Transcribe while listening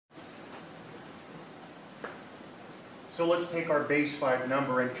So let's take our base 5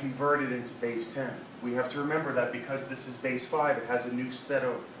 number and convert it into base 10. We have to remember that because this is base 5, it has a new set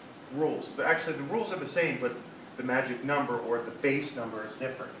of rules. Actually, the rules are the same, but the magic number or the base number is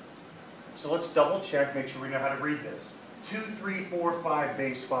different. So let's double check, make sure we know how to read this. 2, 3, 4, 5,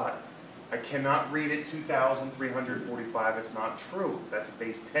 base 5. I cannot read it 2,345. It's not true. That's a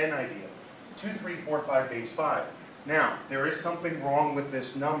base 10 idea. 2, 3, 4, 5, base 5. Now, there is something wrong with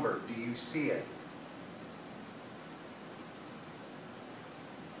this number. Do you see it?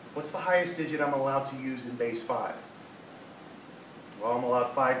 What's the highest digit I'm allowed to use in base 5? Well, I'm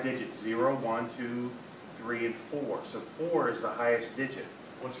allowed 5 digits. 0, 1, 2, 3, and 4. So 4 is the highest digit.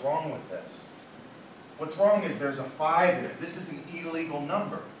 What's wrong with this? What's wrong is there's a 5 in it. This is an illegal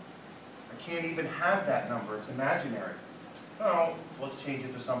number. I can't even have that number. It's imaginary. Oh, so let's change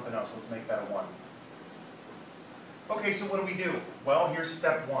it to something else. Let's make that a 1. Okay, so what do we do? Well, here's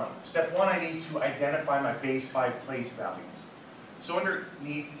step 1. Step 1, I need to identify my base 5 place values. So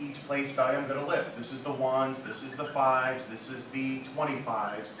underneath each place value, I'm going to list. This is the 1s, this is the 5s, this is the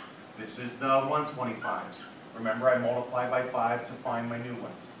 25s, this is the 125s. Remember, I multiply by 5 to find my new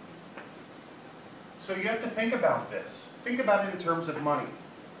ones. So you have to think about this. Think about it in terms of money.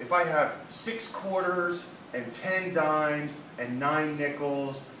 If I have 6 quarters and 10 dimes and 9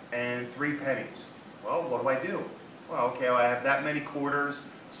 nickels and 3 pennies, well, what do I do? Well, okay, I have that many quarters,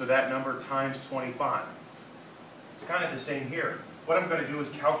 so that number times 25. It's kind of the same here. What I'm going to do is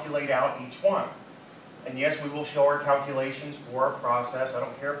calculate out each one. And yes, we will show our calculations for our process. I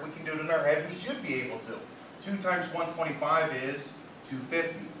don't care if we can do it in our head. We should be able to. 2 times 125 is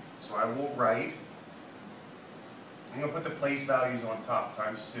 250. So I will write, I'm going to put the place values on top,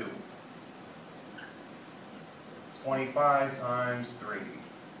 times 2. 25 times 3.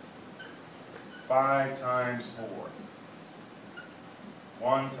 5 times 4.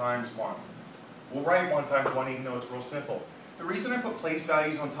 1 times 1. We'll write 1 times 1 even though it's real simple. The reason I put place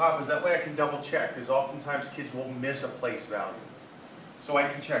values on top is that way I can double check, because oftentimes kids will miss a place value. So I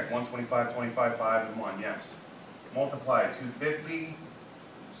can check 125, 25, 5, and 1, yes. Multiply 250,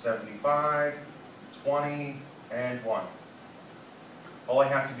 75, 20, and 1. All I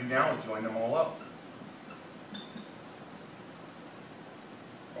have to do now is join them all up.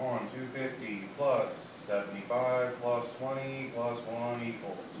 250 plus 75 plus 20 plus 1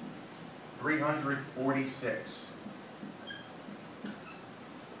 equals 346.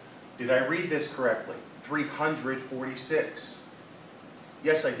 Did I read this correctly? 346.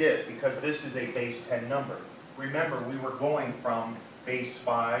 Yes, I did, because this is a base 10 number. Remember, we were going from base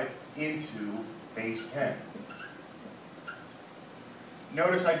 5 into base 10.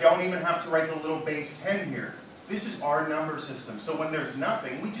 Notice I don't even have to write the little base 10 here. This is our number system, so when there's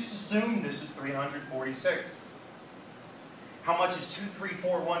nothing, we just assume this is 346. How much is 2, 3,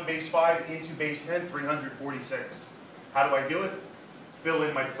 4, 1 base 5 into base 10? 346. How do I do it? Fill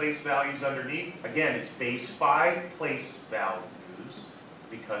in my place values underneath. Again, it's base 5 place values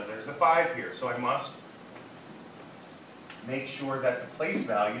because there's a 5 here. So I must make sure that the place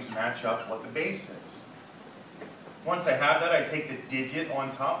values match up what the base is. Once I have that, I take the digit on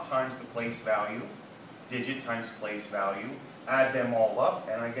top times the place value, digit times place value, add them all up,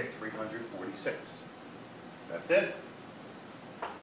 and I get 346. That's it.